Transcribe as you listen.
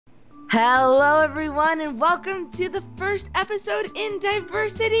Hello everyone and welcome to the first episode in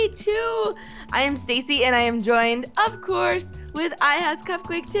Diversity 2. I am Stacy and I am joined, of course, with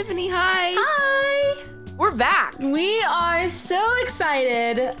iHasCupquake Tiffany. Hi. Hi. We're back. We are so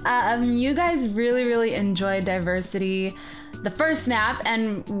excited. You guys really enjoyed Diversity, the first snap,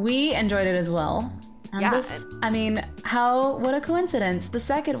 and we enjoyed it as well. And Yeah. what a coincidence. The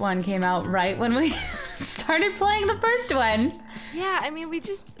second one came out right when we started playing the first one. Yeah, I mean,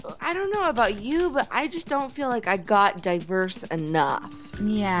 I don't know about you, but I just don't feel like I got diverse enough.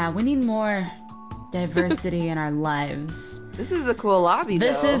 Yeah, we need more diversity in our lives. This is a cool lobby, though.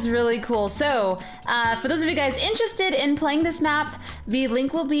 This is really cool. So, for those of you guys interested in playing this map, the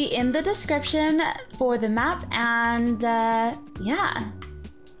link will be in the description for the map, and yeah,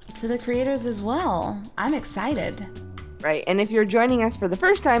 to the creators as well. I'm excited. Right, and if you're joining us for the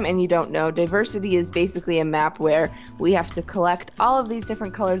first time and you don't know, Diversity is basically a map where we have to collect all of these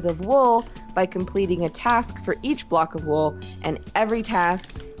different colors of wool by completing a task for each block of wool, and every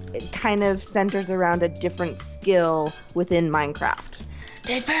task, it kind of centers around a different skill within Minecraft.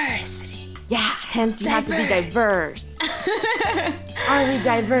 Diversity. Yeah, hence you have to be diverse. Are we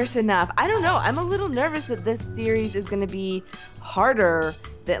diverse enough? I don't know. I'm a little nervous that this series is going to be harder.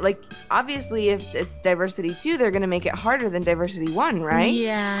 That, like, obviously, if it's Diversity 2, they're going to make it harder than Diversity 1, right?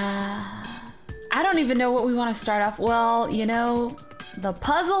 Yeah. I don't even know what we want to start off. Well, you know, the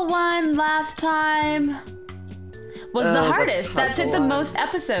puzzle one last time was the hardest. That took the most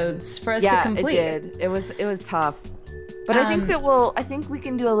episodes for us to complete. Yeah, it did. It was tough. But I think we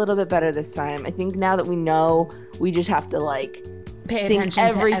can do a little bit better this time. I think now that we know, we just have to, like, pay attention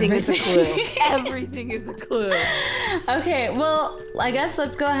everything to is a clue. Everything is a clue. Okay, well, I guess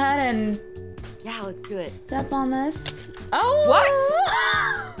let's go ahead and... Yeah, let's do it. Step on this. Oh! What?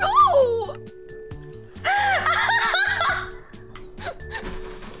 No!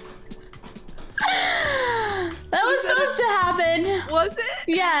 That was supposed to happen. Was it?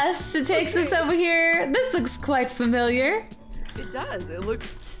 Yes, it takes us over here. This looks quite familiar. It does. It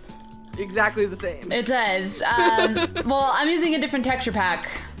looks exactly the same. It does. Well, I'm using a different texture pack.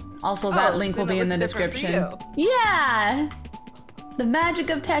 Also, that link will be in the description. Yeah. The magic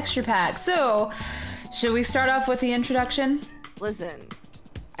of texture pack. So, should we start off with the introduction? Listen,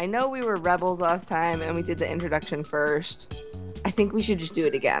 I know we were rebels last time and we did the introduction first. I think we should just do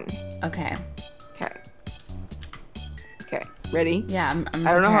it again. Okay. Okay, ready? Yeah, I'm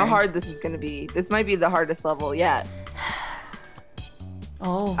I don't know how preparing. hard this is going to be. This might be the hardest level yet.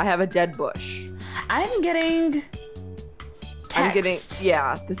 Oh. I have a dead bush. I'm getting text.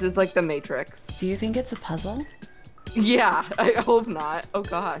 Yeah, this is like the Matrix. Do you think it's a puzzle? Yeah, I hope not. Oh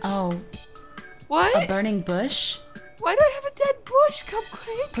gosh. Oh. What? A burning bush? Why do I have a dead bush,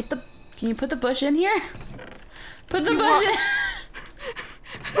 Cupquake? Can you put the bush in here? Put the bush in.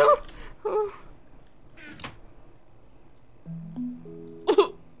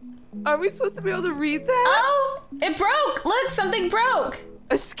 Are we supposed to be able to read that? Oh, it broke. Look, something broke.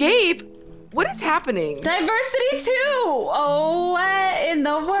 Escape? What is happening? Diversity 2. Oh, what in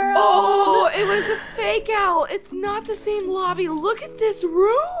the world? Oh, it was a fake out. It's not the same lobby. Look at this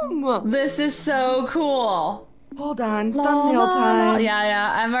room. This is so cool. Hold on. Thumbnail time.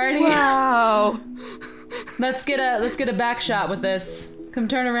 Yeah, I'm already. Wow. Let's get a back shot with this. Come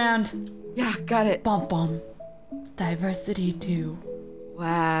turn around. Yeah, got it. Bum bum. Diversity 2.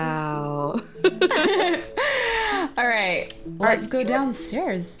 Wow. All right, let's go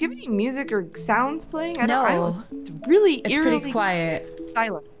downstairs. Do you have any music or sounds playing? No. It's really It's pretty quiet.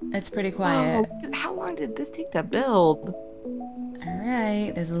 silent. It's pretty quiet. Oh, how long did this take to build? All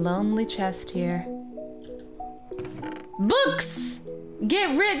right, there's a lonely chest here. Books!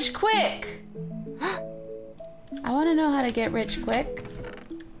 Get rich quick! I want to know how to get rich quick.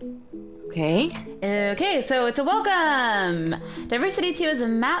 Okay. Okay, so it's a welcome! Diversity 2 is a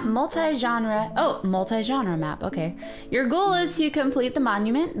map multi-genre map, okay. Your goal is to complete the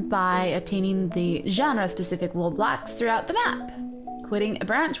monument by obtaining the genre-specific wool blocks throughout the map. Quitting a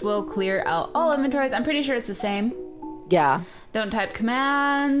branch will clear out all inventories. I'm pretty sure it's the same. Yeah. Don't type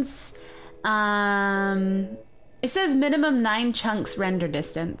commands. It says minimum 9 chunks render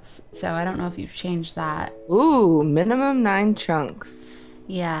distance, so I don't know if you've changed that. Ooh, minimum 9 chunks.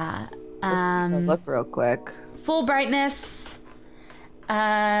 Yeah. Let's take a look real quick. Full brightness. What?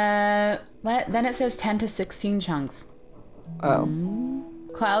 Then it says 10 to 16 chunks. Oh.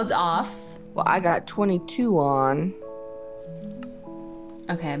 Clouds off. Well, I got 22 on.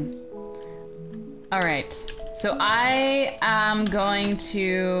 Okay. All right. So I am going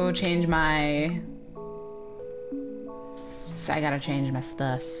to change my... I gotta change my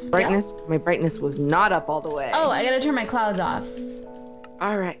stuff. Brightness. My brightness was not up all the way. Oh, I gotta turn my clouds off.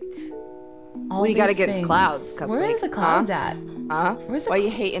 All right. All What do you got these against things. clouds, Where are Cupquake? the clouds Huh? at? Huh? Where's the Why are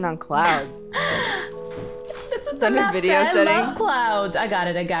you hating on clouds? That's what the the map video said. I love settings? clouds. I got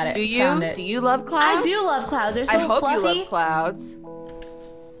it. I got it. Do you? Found it. Do you love clouds? I do love clouds. They're so I hope fluffy. you love clouds.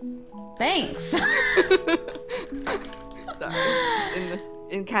 Thanks. Sorry, just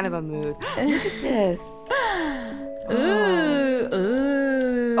in kind of a mood. Look at this. Ooh.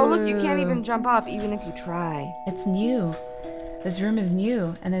 Oh, look, you can't even jump off even if you try. It's new. This room is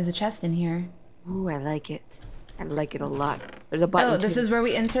new, and there's a chest in here. Ooh, I like it. I like it a lot. There's a button. Oh, this too. is where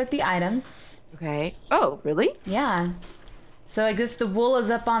we insert the items. Okay. Oh, really? Yeah. So I guess the wool is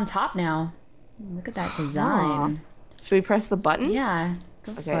up on top now. Look at that design. Should we press the button? Yeah.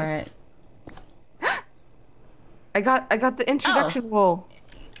 Go Okay. for it. I got the introduction wool.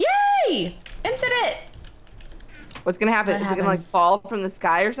 Yay! Insert it! What's gonna happen? What Is it gonna like happens? fall from the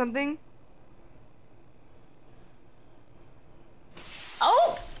sky or something?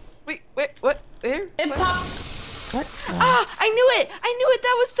 Oh! Wait, what? Where? It What? popped. What? Ah! I knew it! I knew it!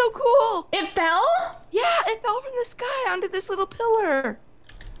 That was so cool! It fell? Yeah, it fell from the sky onto this little pillar.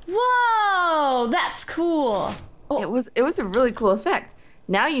 Whoa! That's cool. Oh, It was a really cool effect.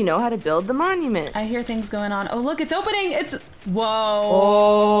 Now you know how to build the monument. I hear things going on. Oh, look, it's opening. It's. Whoa.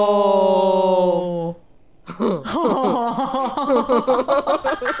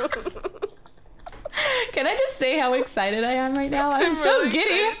 Can I just say how excited I am right now? I'm so really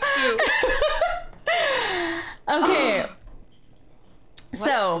giddy. Okay.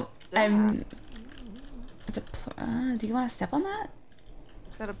 So, I'm. It's a. Do you want to step on that?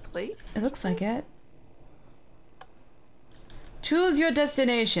 Is that a plate? It looks like it. Choose your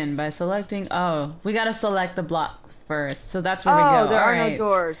destination by selecting. Oh, we gotta select the block first. So that's where we go. There are Alright. no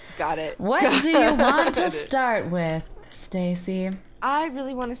doors. Got it. What do you want to Got it. start with, Stacy? I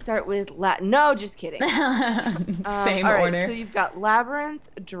really want to start with No, just kidding. Same all right, order. So you've got labyrinth,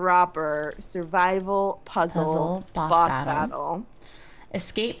 dropper, survival, puzzle, boss battle. battle.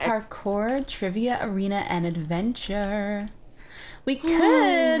 Escape, parkour, trivia, arena, and adventure. We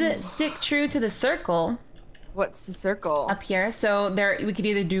could stick true to the circle What's the circle? up here. So there, we could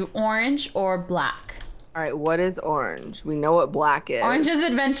either do orange or black. All right, what is orange? We know what black is. Orange is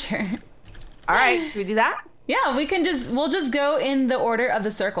adventure. All right, should we do that? Yeah, we'll just go in the order of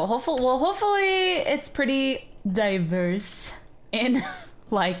the circle. Hopefully it's pretty diverse in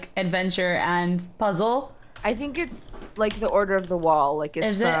like adventure and puzzle. I think it's like the order of the wall. Like it's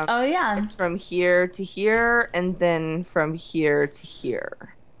Is it? from, Oh yeah. it's from here to here and then from here to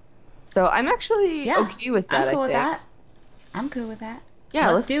here. So I'm actually Yeah. okay with that. I'm cool I with think. that. I'm cool with that. Yeah,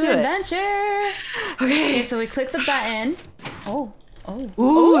 let's do it. adventure. Okay. Okay, so we click the button. Oh.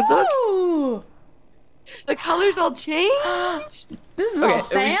 Ooh, look. Ooh. The colors all changed. This is all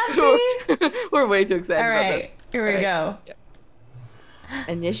fancy. We're way too excited All about right, here we All go. this.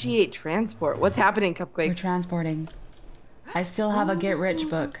 Initiate transport. What's happening, We're Cupquake? transporting. I still have a get rich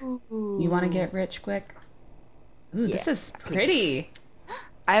book. You want to get rich quick? Ooh, this Yeah. is pretty.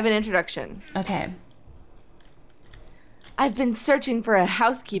 I have an introduction. Okay. I've been searching for a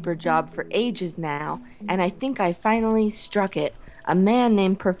housekeeper job for ages now, and I think I finally struck it. A man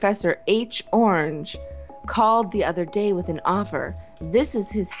named Professor H. Orange called the other day with an offer. This is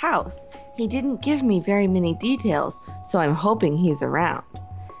his house. He didn't give me very many details, so I'm hoping he's around.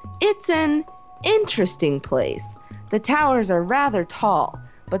 It's an interesting place. The towers are rather tall,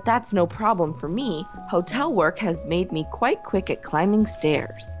 but that's no problem for me. Hotel work has made me quite quick at climbing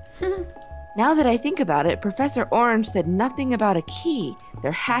stairs. Now that I think about it, Professor Orange said nothing about a key.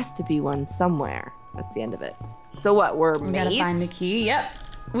 There has to be one somewhere. That's the end of it. So what, we're We maids? gotta find the key. Yep.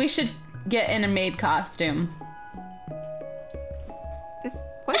 We should get in a maid costume. This,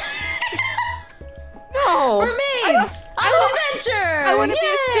 what? No! We're maids! On an adventure! I want to be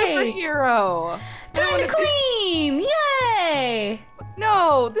Yay! a superhero! Time to clean! Yay!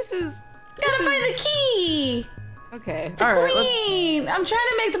 No, this is... Gotta find the key! Okay, To alright. clean! I'm trying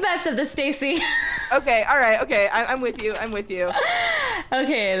to make the best of this, Stacy. Okay, alright, okay. I'm with you, I'm with you.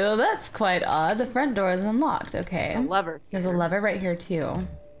 Okay, well that's quite odd. The front door is unlocked. Okay. A lever. There's a lever right here too.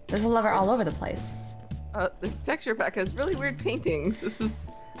 There's a lever all over the place. This texture pack has really weird paintings. This is...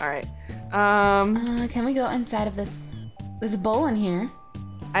 Alright. Can we go inside of this? There's a bowl in here.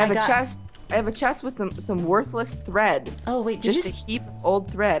 I have I a got- chest. I have a chest with some worthless thread. Oh wait, did Just you? a heap of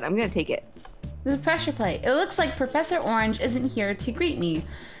old thread. I'm gonna take it. The pressure plate. It looks like Professor Orange isn't here to greet me.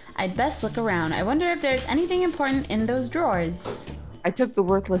 I'd best look around. I wonder if there's anything important in those drawers. I took the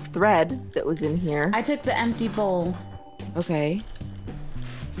worthless thread that was in here. I took the empty bowl. Okay.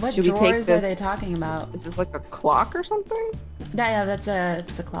 What Should we take drawers are this- they talking about? Is this like a clock or something? Yeah, that's a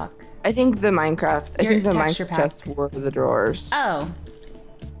clock. I think the Minecraft. I Your think the texture Minecraft pack. chests were the drawers. Oh.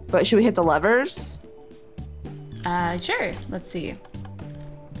 But should we hit the levers? Sure. Let's see.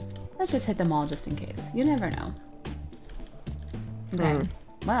 Let's just hit them all just in case. You never know. Okay.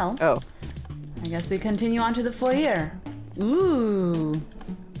 Well. Oh. I guess we continue on to the foyer. Ooh.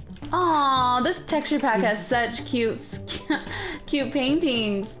 Aw, this texture pack has such cute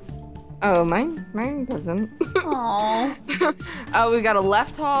paintings. Oh, mine doesn't. Aw. Oh, we got a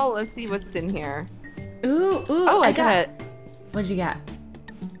left hall. Let's see what's in here. Ooh. Oh, I got. What'd you get?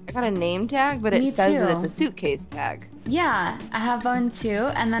 I got a name tag, but it says that it's a suitcase tag. Yeah, I have one too.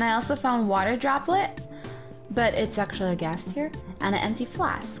 And then I also found water droplet, but it's actually a gas tier, and an empty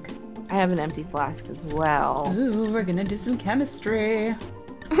flask. I have an empty flask as well. Ooh, we're gonna do some chemistry.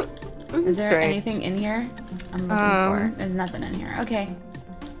 Is there anything in here? I'm looking for. There's nothing in here. Okay.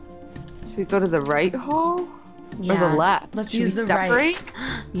 Should we go to the right hall? Yeah. Or the left? Let's Should use we the separate? right.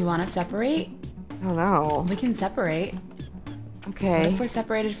 You want to separate? I don't know. We can separate. Okay. What if we're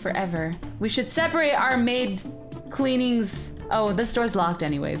separated forever? We should separate our maid cleanings. Oh, this door's locked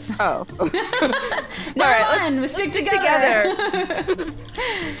anyways. Oh. Never mind. We stick together.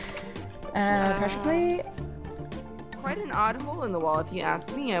 Pressure plate. Quite an odd hole in the wall, if you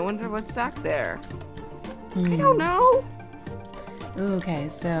ask me. I wonder what's back there. I don't know. Ooh, okay,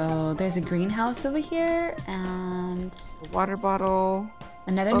 so there's a greenhouse over here and A water bottle.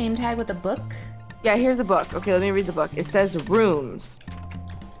 another name tag with a book. Yeah, here's a book. Okay, let me read the book. It says rooms.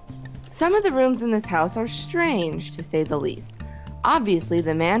 Some of the rooms in this house are strange, to say the least. Obviously,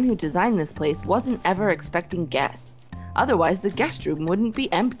 the man who designed this place wasn't ever expecting guests. Otherwise, the guest room wouldn't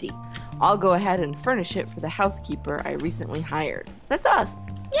be empty. I'll go ahead and furnish it for the housekeeper I recently hired. That's us.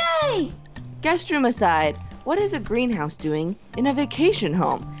 Yay! Guest room aside, what is a greenhouse doing in a vacation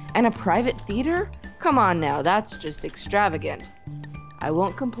home? And a private theater? Come on now, that's just extravagant. I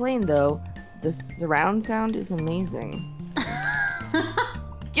won't complain though. The surround sound is amazing.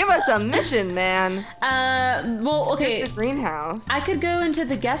 Give us a mission, man. Well, okay. Here's the greenhouse. I could go into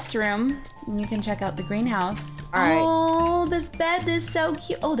the guest room and you can check out the greenhouse. All right. Oh, this bed is so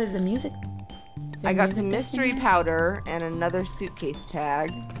cute. Oh, there's the music. I got some mystery powder and another suitcase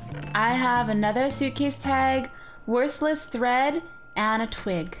tag. I have another suitcase tag, worthless thread, and a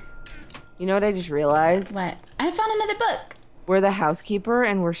twig. You know what I just realized? What? I found another book. We're the housekeeper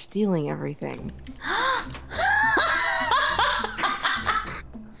and we're stealing everything.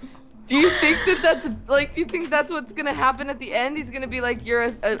 Do you think that's like? Do you think that's what's gonna happen at the end? He's gonna be like,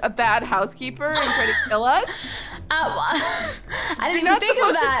 "You're a bad housekeeper and try to kill us." I didn't You're even think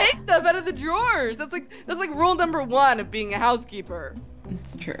of not that. supposed to take stuff out of the drawers. That's like rule number 1 of being a housekeeper.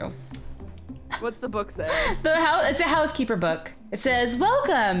 It's true. What's the book say? It's a housekeeper book. It says,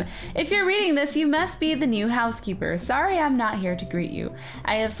 "Welcome. If you're reading this, you must be the new housekeeper. Sorry I'm not here to greet you.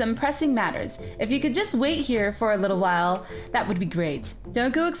 I have some pressing matters. If you could just wait here for a little while, that would be great.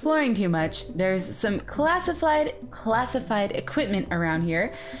 Don't go exploring too much. There's some classified equipment around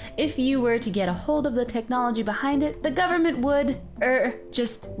here. If you were to get a hold of the technology behind it, the government would.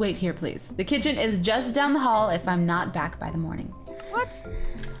 Just wait here, please. The kitchen is just down the hall if I'm not back by the morning." What?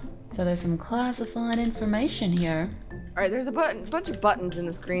 So there's some classified information here. All right, there's a bunch of buttons in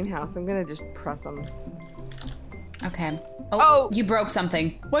this greenhouse. I'm gonna just press them. Okay. Oh! You broke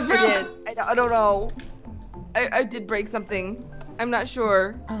something. What broke? I did. I don't know. I did break something. I'm not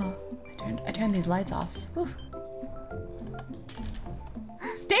sure. Oh, I turned these lights off. Oof.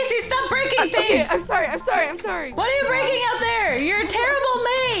 Stacy, stop breaking things! Okay, I'm sorry. What are you breaking out there? You're a terrible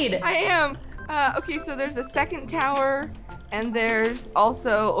maid! I am. Okay, so there's a second tower, and there's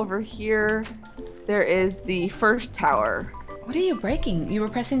also over here, there is the first tower. What are you breaking? You were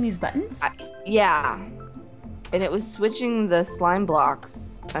pressing these buttons? Yeah. And it was switching the slime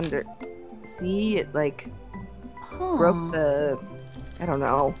blocks under. See, it like broke the. I don't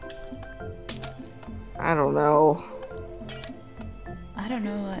know. I don't know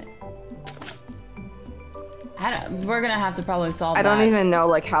what. We're gonna have to probably solve that. I don't even know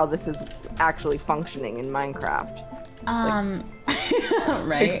like how this is actually functioning in Minecraft.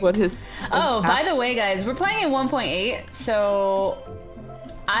 Right. Like, what is? By the way, guys, we're playing in 1.8, so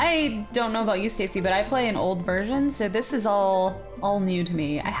I don't know about you, Stacy, but I play an old version, so this is all new to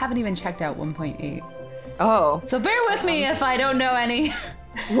me. I haven't even checked out 1.8. Oh. So bear with me if I don't know any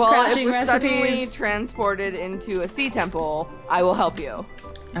Well, if crafting we're suddenly recipes. transported into a sea temple, I will help you.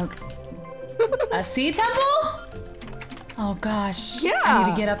 Okay. A sea temple? Oh gosh. Yeah. I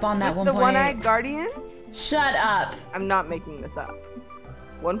need to get up on that 1.8. The one-eyed guardians? Shut up. I'm not making this up.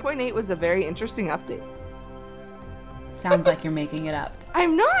 1.8 was a very interesting update. Sounds like you're making it up.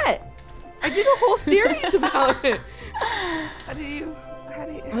 I'm not. I did a whole series about it. How do you?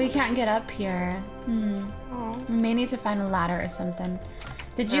 We can't get up here. Oh. We may need to find a ladder or something.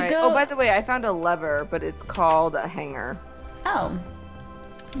 Did you All right. go? Oh, by the way, I found a lever, but it's called a hanger. Oh.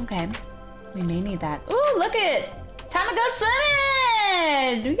 Okay. We may need that. Ooh, look it! Time to go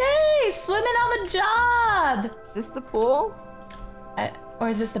swimming! Yay! Swimming on the job! Is this the pool? Or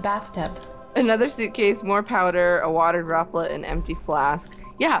is this the bathtub? Another suitcase, more powder, a water droplet, an empty flask.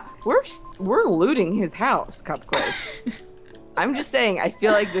 Yeah, we're looting his house, Cupquake. I'm just saying, I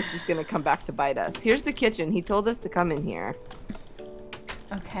feel like this is gonna come back to bite us. Here's the kitchen. He told us to come in here.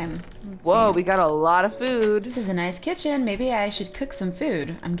 Okay. Whoa, we got a lot of food. This is a nice kitchen. Maybe I should cook some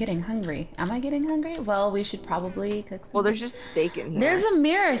food. I'm getting hungry. Am I getting hungry? Well, we should probably cook some. Well, there's just steak in here. There's a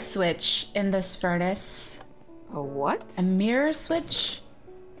mirror switch in this furnace. A what? A mirror switch?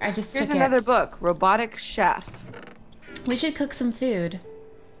 I just Here's took another it. book, Robotic Chef. We should cook some food.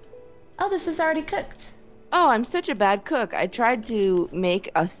 Oh, this is already cooked. Oh, I'm such a bad cook. I tried to make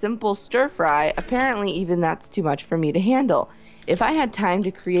a simple stir fry. Apparently, even that's too much for me to handle. If I had time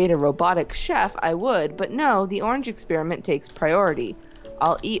to create a robotic chef, I would, but no, the orange experiment takes priority.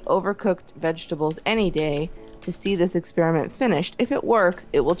 I'll eat overcooked vegetables any day to see this experiment finished. If it works,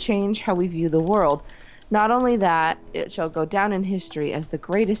 it will change how we view the world. Not only that, it shall go down in history as the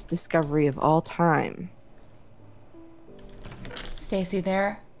greatest discovery of all time. Stacy,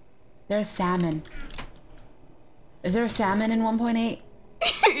 there's salmon. Is there a salmon in 1.8?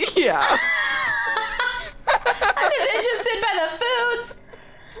 Yeah. I'm just interested by the foods.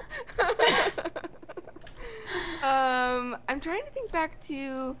 I'm trying to think back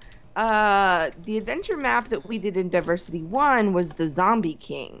to the adventure map that we did in Diversity 1 was the Zombie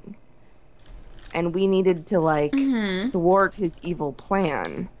King. And we needed to like thwart his evil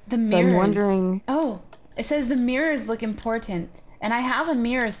plan. The So mirrors. I'm wondering Oh, it says the mirrors look important. And I have a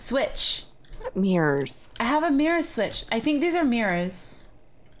mirror switch. what mirrors. I have a mirror switch. I think these are mirrors.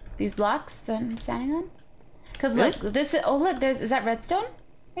 These blocks that I'm standing on. Because Really? look, this is, oh look, is that redstone?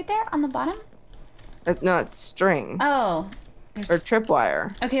 Right there on the bottom? No, it's string Oh. or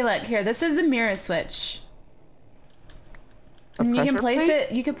tripwire. Okay, look, here, this is the mirror switch. A And you can pressure place plate?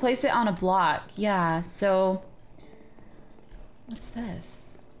 it, you can place it on a block. Yeah, so. What's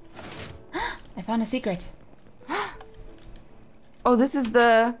this? I found a secret. Oh, this is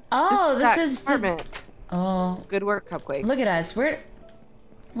the. Oh, that this is the- compartment. Oh, Good work, Cupquake. look at us. We're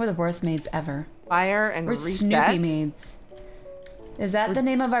the worst maids ever. Fire and We're reset. Snoopy Maids. Is that the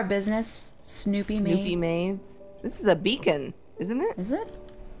name of our business? Snoopy Maids? Snoopy Maids. This is a beacon, isn't it? Is it?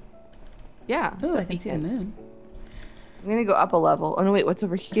 Yeah. Ooh, it's a I can see the beacon. moon. I'm gonna go up a level. Oh no, wait, what's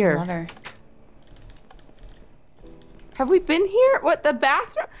over It's a here? lever. Have we been here? What, the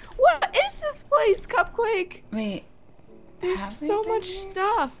bathroom? What is this place, Cupquake? Wait. There's Have we so been much here?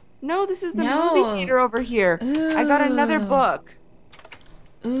 stuff. No, this is the No. movie theater over here. I got another Ooh. book.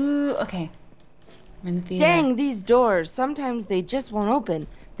 Ooh, okay. We're in the theater. Dang, these doors. Sometimes they just won't open.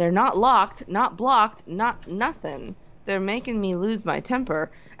 They're not locked, not blocked, not nothing. They're making me lose my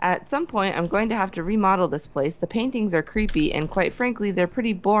temper. At some point, I'm going to have to remodel this place. The paintings are creepy, and quite frankly, they're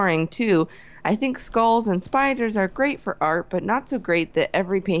pretty boring, too. I think skulls and spiders are great for art, but not so great that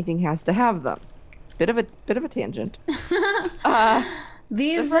every painting has to have them. Bit of a tangent. The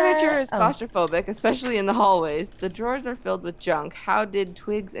These furniture is oh. claustrophobic, especially in the hallways. The drawers are filled with junk. How did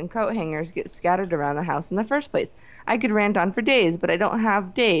twigs and coat hangers get scattered around the house in the first place? I could rant on for days, but I don't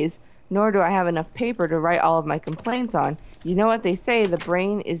have days, nor do I have enough paper to write all of my complaints on. You know what they say, the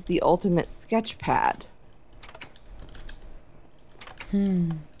brain is the ultimate sketch pad.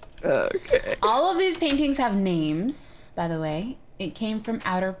 Okay. All of these paintings have names, by the way. It came from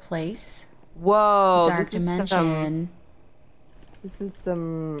Outer Place. Whoa. Dark Dimension. This is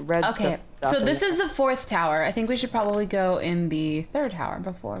some red Okay, stuff. so in this it. is the fourth tower. I think we should probably go in the third tower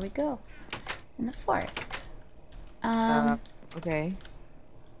before we go in the fourth. Okay.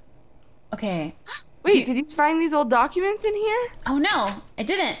 Okay. Wait, did you find these old documents in here? Oh no, I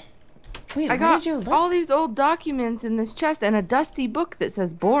didn't. Wait, I where got did you look? all these old documents in this chest and a dusty book that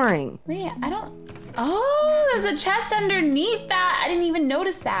says boring. Wait, I don't. Oh, there's a chest underneath that. I didn't even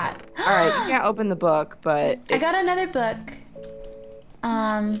notice that. All right, you can't open the book, but I got another book.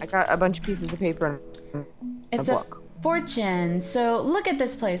 I got a bunch of pieces of paper and It's a a book. fortune. So look at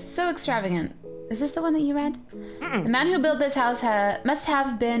this place. So extravagant. Is this the one that you read? The man who built this house must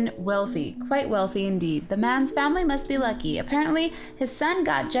have been wealthy. Quite wealthy indeed. The man's family must be lucky. Apparently, his son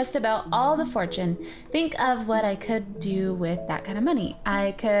got just about all the fortune. Think of what I could do with that kind of money.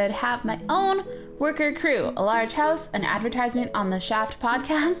 I could have my own worker crew, a large house, an advertisement on the Shaft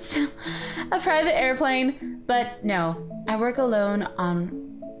podcast, a private airplane. But no, I work alone on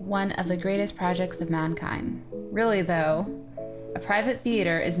one of the greatest projects of mankind. Really, though, a private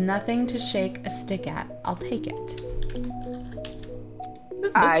theater is nothing to shake a stick at. I'll take it.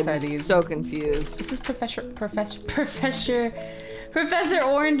 Whose books are these? I'm so confused. This is Professor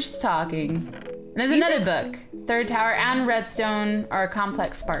Orange talking. And there's another book. Third Tower and Redstone are a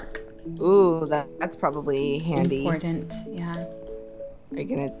complex spark. Ooh, that's probably handy. Important, yeah. Are you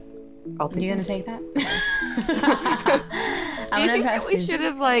gonna... You gonna take that? Do you think that we should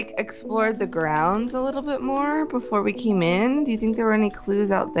have, like, explored the grounds a little bit more before we came in? Do you think there were any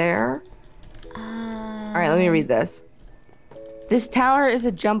clues out there? Alright, let me read this. This tower is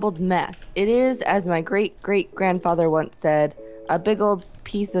a jumbled mess. It is, as my great-great-grandfather once said, a big old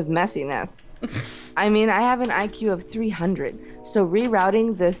piece of messiness. I mean, I have an IQ of 300, so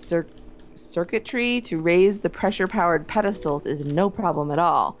rerouting this circuitry to raise the pressure-powered pedestals is no problem at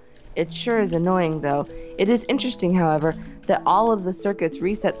all. It sure is annoying, though. It is interesting, however, that all of the circuits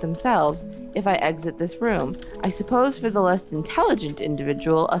reset themselves if I exit this room. I suppose for the less intelligent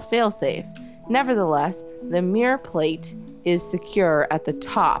individual, a failsafe. Nevertheless, the mirror plate is secure at the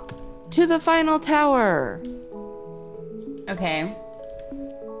top. To the final tower! Okay.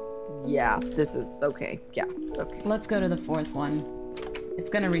 Yeah, this is... Okay, yeah, okay. Let's go to the fourth one. It's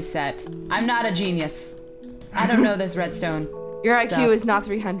gonna reset. I'm not a genius. I don't know this redstone. Your stuff. IQ is not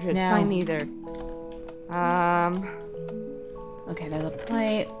 300. No. Mine neither. Okay, there's a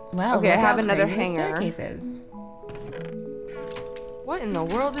plate. Well, okay, I have look how another crazy the hanger. staircase is. What in the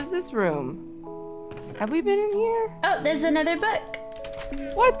world is this room? Have we been in here? Oh, there's another book.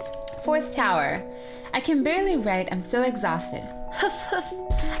 What? Fourth Tower. I can barely write. I'm so exhausted. Huff, huff.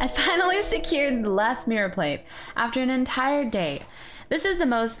 I finally secured the last mirror plate after an entire day. This is the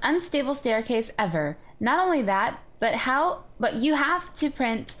most unstable staircase ever. Not only that, but you have to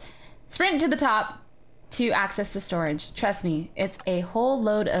sprint to the top to access the storage. Trust me, it's a whole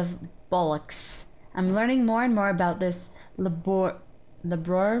load of bollocks. I'm learning more and more about this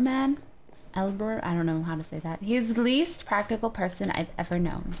Elbor man? Elbor? I don't know how to say that. He's the least practical person I've ever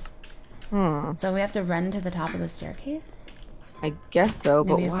known. So we have to run to the top of the staircase? I guess so,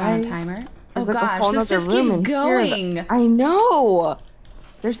 but Maybe it's why? on a timer. There's Oh like a whole gosh, this nother just room keeps in going. here. I know.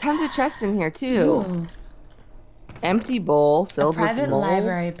 There's tons of chests in here too. Ooh. Empty bowl filled with Private mold.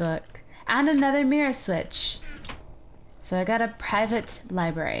 library book. And another mirror switch. So I got a private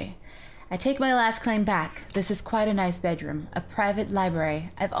library. I take my last claim back. This is quite a nice bedroom. A private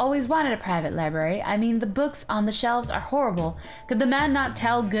library. I've always wanted a private library. I mean, the books on the shelves are horrible. Could the man not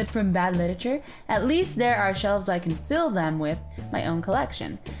tell good from bad literature? At least there are shelves I can fill them with my own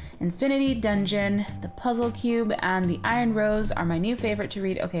collection. Infinity Dungeon, the Puzzle Cube, and the Iron Rose are my new favorite to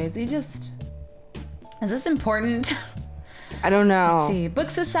read. Okay, is this important? I don't know. Let's see.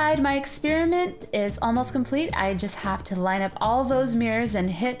 Books aside, my experiment is almost complete. I just have to line up all those mirrors and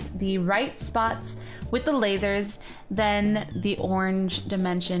hit the right spots with the lasers. Then the orange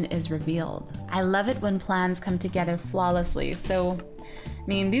dimension is revealed. I love it when plans come together flawlessly. So, I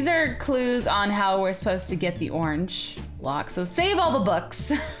mean, these are clues on how we're supposed to get the orange block. So save all the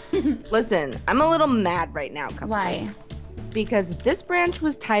books. Listen, I'm a little mad right now, Cupquake. Why? Because this branch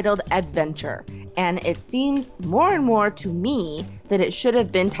was titled Avdventure, and it seems more and more to me that it should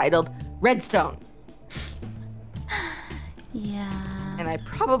have been titled Redstone. Yeah. And I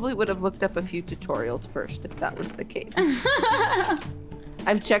probably would have looked up a few tutorials first if that was the case.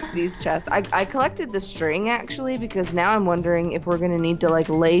 I've checked these chests. I collected the string actually because now I'm wondering if we're gonna need to like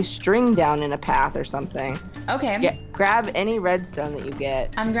lay string down in a path or something. Okay. Yeah, grab any redstone that you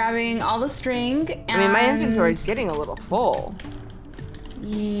get. I'm grabbing all the string. And... I mean, my inventory's getting a little full.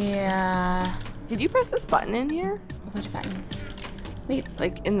 Yeah. Did you press this button in here? Which button? Wait.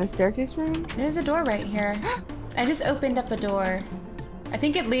 Like in the staircase room? There's a door right here. I just opened up a door. I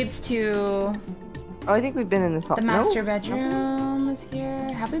think it leads to... Oh, I think we've been in this hall. The master bedroom is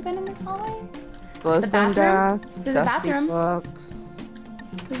here. Have we been in this hallway? Glowstone dust, There's a dusty bathroom. books.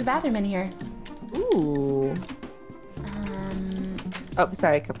 There's a bathroom in here. Ooh. Oh,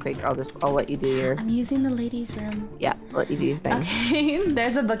 sorry, Cupquake. I'll let you do your... I'm using the ladies' room. Yeah, I'll let you do your thing. Okay,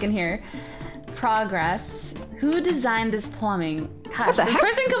 there's a book in here. Progress. Who designed this plumbing? Gosh, this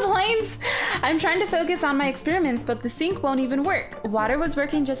person complains. I'm trying to focus on my experiments, but the sink won't even work. Water was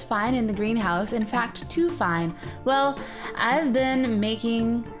working just fine in the greenhouse. In fact, too fine. Well, I've been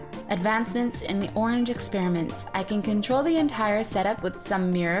making advancements in the orange experiment. I can control the entire setup with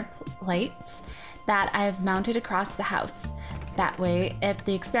some mirror plates that I've mounted across the house. That way, if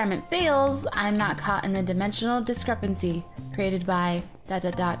the experiment fails, I'm not caught in the dimensional discrepancy created by ...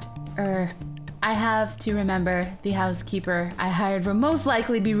 I have to remember the housekeeper I hired will most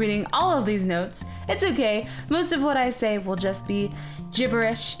likely be reading all of these notes. It's okay, most of what I say will just be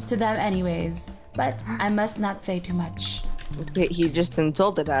gibberish to them anyways. But I must not say too much. He just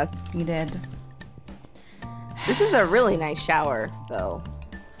insulted us. He did. This is a really nice shower, though.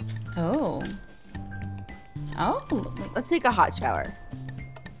 Oh. Oh. Let's take a hot shower.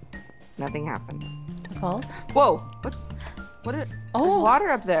 Nothing happened. Cold? Whoa! What? There's water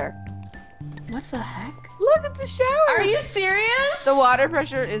up there. What the heck? Look, it's a shower. Are you serious? The water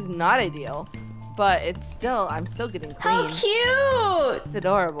pressure is not ideal, but I'm still getting clean. How cute! It's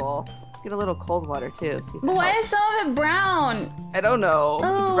adorable. Let's get a little cold water too. But why is some of it brown? I don't know.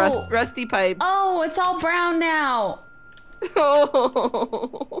 Oh. It's rusty pipes. Oh, it's all brown now.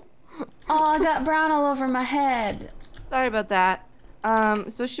 Oh, I got brown all over my head. sorry about that.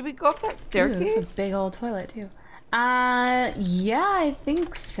 So should we go up that staircase? Ooh, this is a big old toilet too. Yeah, I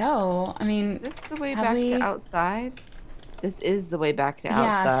think so. I mean, is this the way back to outside? This is the way back to outside.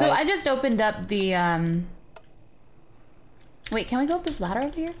 Yeah, so I just opened up the, Wait, can we go up this ladder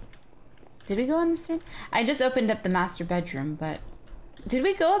over here? Did we go in this room? I just opened up the master bedroom, but... Did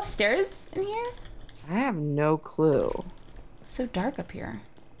we go upstairs in here? I have no clue. It's so dark up here.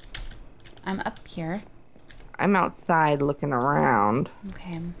 I'm up here. I'm outside looking around.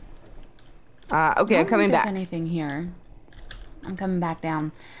 Okay. Okay, I'm coming back. There's anything here. I'm coming back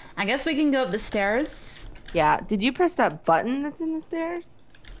down. I guess we can go up the stairs. Yeah. Did you press that button that's in the stairs?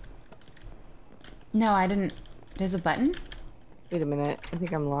 No, I didn't. There's a button? Wait a minute. I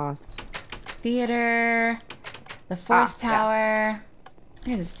think I'm lost. Theater. The fourth tower. Yeah.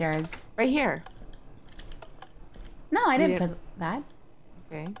 Here's the stairs. Right here. No, I didn't put that.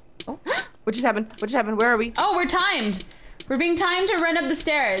 Okay. Oh. What just happened? What just happened? Where are we? Oh, we're timed. We're being timed to run up the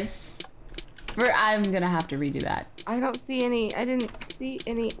stairs. I'm gonna have to redo that. I don't see any. I didn't see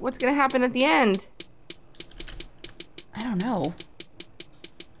any. What's gonna happen at the end? I don't know.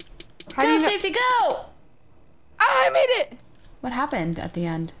 How do Go, you know? Stacy, go! I made it! What happened at the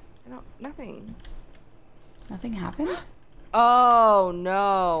end? Nothing. Nothing happened? Oh,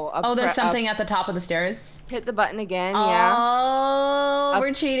 no. Oh, there's something at the top of the stairs? Hit the button again, yeah. Oh,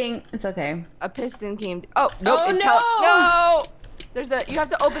 we're cheating. It's okay. A piston came... Oh, nope. Oh, no! You have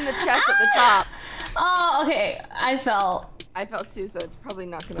to open the chest at the top. Oh, okay. I fell. I fell too, so it's probably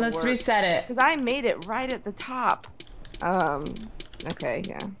not gonna work. Let's reset it. Because I made it right at the top. Okay,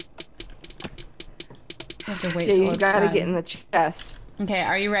 yeah. You have to wait Yeah, till you it's gotta done. get in the chest. Okay,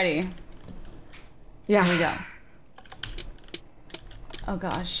 are you ready? Yeah. Here we go. Oh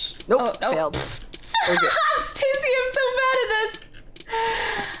gosh. Nope, oh, failed. Stacy, I'm so bad at this.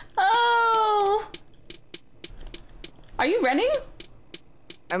 Oh. Are you running?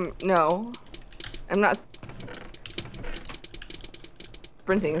 No. I'm not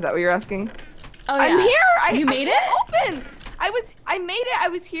sprinting, is that what you're asking? Oh yeah. I'm here! You made I it? Open! I made it, I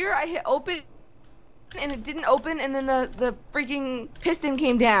was here, I hit open, and it didn't open, and then the freaking piston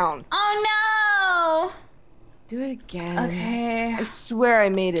came down. Oh no! Do it again. Okay. I swear I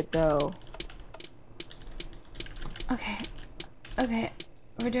made it, though. Okay. Okay.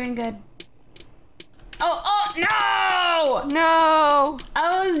 We're doing good. Oh, no! No!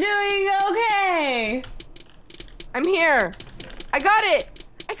 I was doing okay! I'm here. I got it!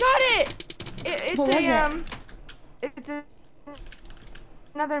 I got it! It's What was it? It's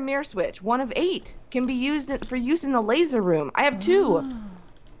another mirror switch. 1 of 8. Can be used for use in the laser room. I have 2. Oh.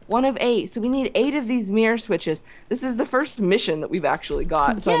 1 of 8. So we need 8 of these mirror switches. This is the first mission that we've actually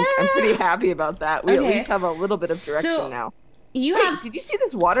got. So I'm pretty happy about that. We at least have a little bit of direction now. You Wait, have... did you see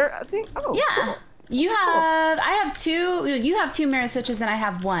this water thing? Oh, Yeah. cool. You have... I have 2... You have 2 mirror switches and I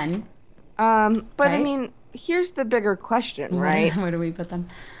have 1. But right? I mean, here's the bigger question, right? Where do we put them?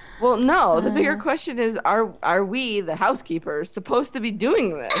 Well, no, the bigger question is, are we, the housekeepers, supposed to be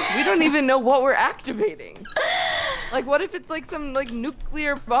doing this? We don't even know what we're activating. Like, what if it's like some, like,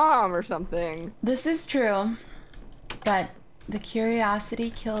 nuclear bomb or something? This is true. But the curiosity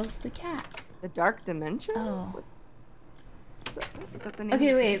kills the cat. The dark dimension? Oh. Is that the name? Okay,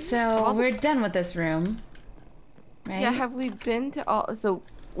 of the wait, game? so we're done with this room. Right? Yeah, have we been to all... So,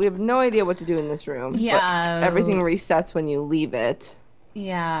 we have no idea what to do in this room. Yeah. But everything resets when you leave it.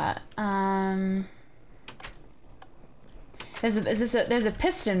 Yeah. There's a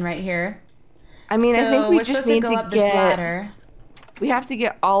piston right here. I mean, so I think we we're just supposed need to go to up this ladder. We have to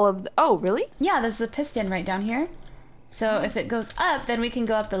get all of the... Oh, really? Yeah, there's a piston right down here. So if it goes up, then we can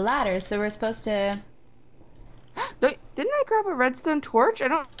go up the ladder. So we're supposed to... Didn't I grab a redstone torch? I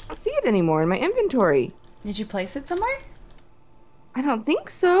don't see it anymore in my inventory. Did you place it somewhere? I don't think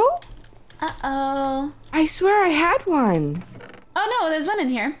so. Uh-oh. I swear I had one. Oh, no, there's one in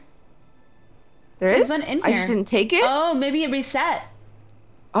here. There's one in I just here. didn't take it? Oh, maybe it reset.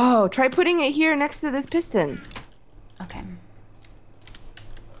 Oh, try putting it here next to this piston. Okay.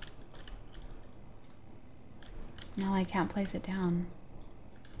 No, I can't place it down.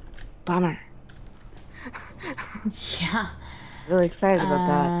 Bummer. Yeah. Really excited about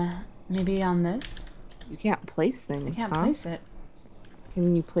that. Maybe on this? You can't place things, I can't huh? place it.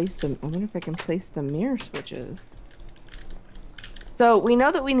 Can you place them? I wonder if I can place the mirror switches. So we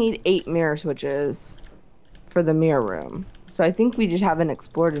know that we need 8 mirror switches for the mirror room. So I think we just haven't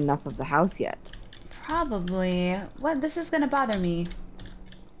explored enough of the house yet. Probably. What? This is gonna bother me.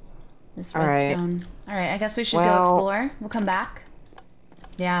 This All right. redstone. All right, I guess we should go explore. We'll come back.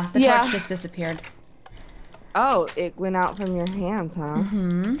 Yeah, the torch just disappeared. Oh, it went out from your hands, huh?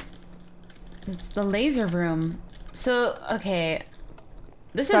 Mm-hmm. It's the laser room. So, okay.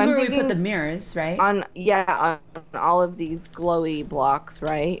 This is So where we put the mirrors, right? On all of these glowy blocks,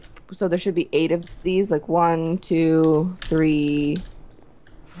 right? So there should be 8 of these, like 1, 2, 3,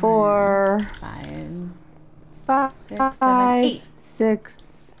 4, 5, 6, 7, 8.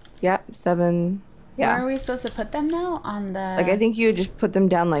 6. Yep, 7. Yeah. Where are we supposed to put them now? On the... Like, I think you just put them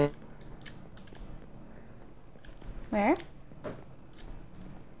down like... Where?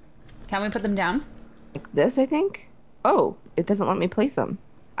 Can we put them down? Like this, I think? Oh, it doesn't let me place them.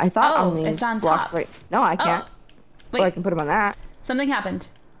 I thought on these it's on blocks, top. right? No, I can't. Wait. Or I can put them on that. Something happened.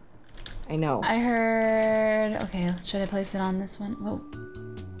 I know. I heard... Okay, should I place it on this one? Whoa.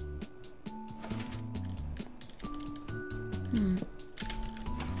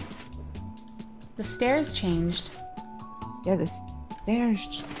 The stairs changed. Yeah, the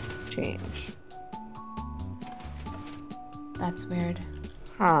stairs change. That's weird.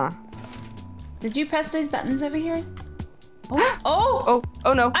 Huh. Did you press these buttons over here? Oh!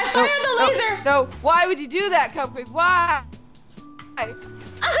 Oh no. I fired the laser! No, why would you do that, Cupquake? Why?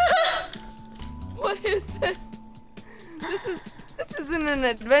 What is this? This isn't an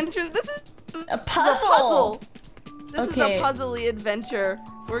adventure. This is a puzzle. This is a puzzly adventure.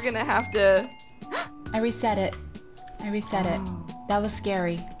 We're gonna have to... I reset it. it. That was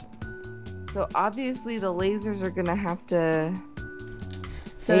scary. So obviously the lasers are gonna have to...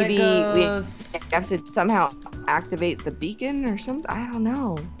 So maybe we goes... have to somehow activate the beacon or something? I don't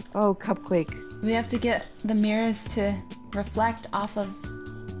know. Oh, Cupquake. We have to get the mirrors to reflect off of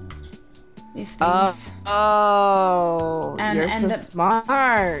these things. And you're end so up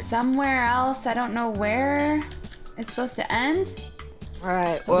smart. Somewhere else. I don't know where it's supposed to end.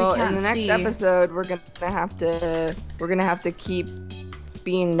 Right. But Well, we in the next episode, we're gonna have to keep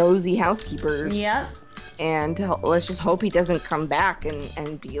being nosy housekeepers. Yep. And let's just hope he doesn't come back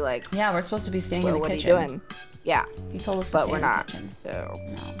and be like, yeah, we're supposed to be staying in the kitchen. What are you doing? Yeah. You told us to but stay we're in the not. kitchen. So.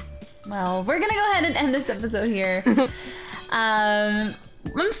 No. Well, we're gonna go ahead and end this episode here. I'm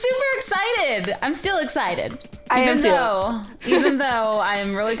super excited. I'm still excited. Even though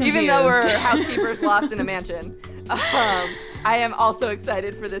I'm really confused. Even though we're housekeepers lost in a mansion. I am also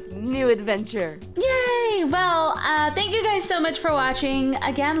excited for this new adventure. Yay! Well, thank you guys so much for watching.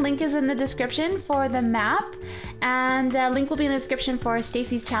 Again, link is in the description for the map. And link will be in the description for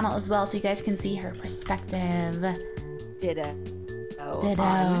Stacy's channel as well, so you guys can see her perspective. Ditto.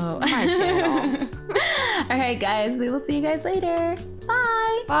 On my channel. All right, guys. We will see you guys later.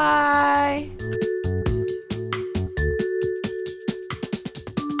 Bye. Bye.